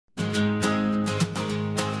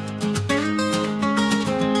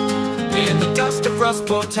outcast of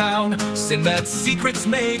Rustport town, Sinbad's secrets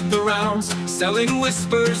make the rounds, selling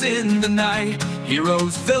whispers in the night,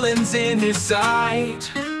 heroes, villains in his sight.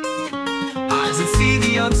 Eyes that see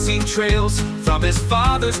the unseen trails from his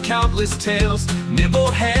father's countless tales,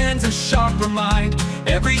 nimble hands and sharper mind,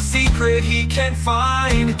 every secret he can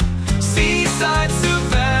find. Seaside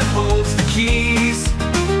Savant holds the keys,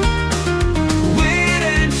 wit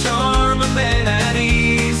and charm, a man at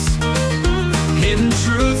ease, hidden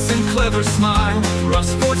truths and clever smile,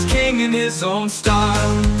 Rustport's king in his own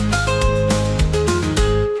style.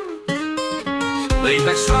 Laid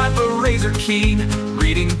back stripe, a razor keen,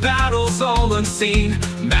 reading battles all unseen,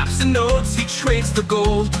 maps and notes he trades the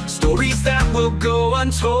gold, stories that will go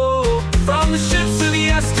untold. From the ships of the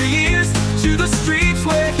yesteryears to the streets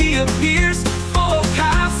where he appears, follow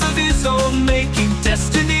paths of his own making,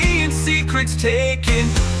 destiny and secrets taken.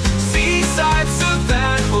 Seaside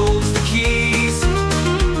Savant holds the keys,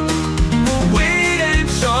 wit and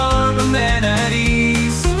charm, a man at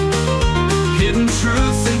ease, hidden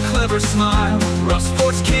truths and clever smile,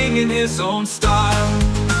 Rustport's king in his own style.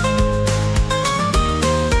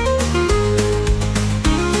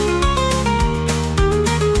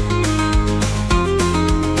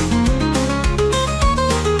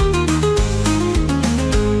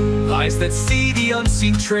 Eyes that see the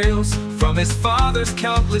unseen trails from his father's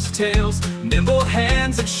countless tales, nimble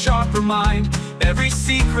hands and sharper mind, every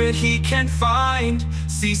secret he can find.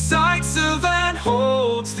 Seaside Savant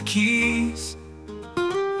holds the keys,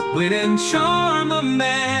 wit and charm, a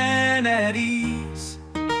man at ease,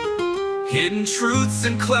 hidden truths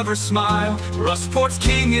and clever smile, Rustport's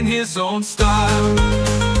king in his own style.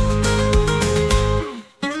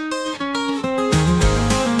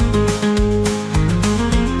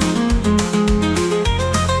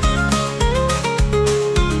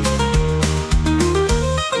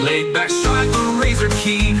 Laid back stripe, a razor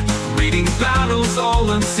keen, reading battles all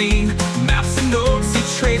unseen, maps and notes he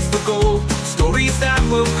trades the gold, stories that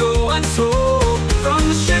will go untold. From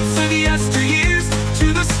the ships of the yesteryears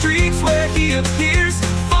to the streets where he appears,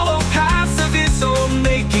 follow paths of his own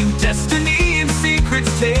making, destiny and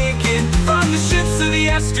secrets taken. From the ships of the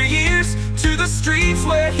yesteryears to the streets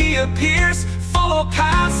where he appears, follow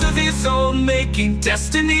paths of his own making,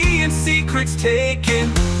 destiny and secrets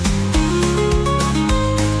taken.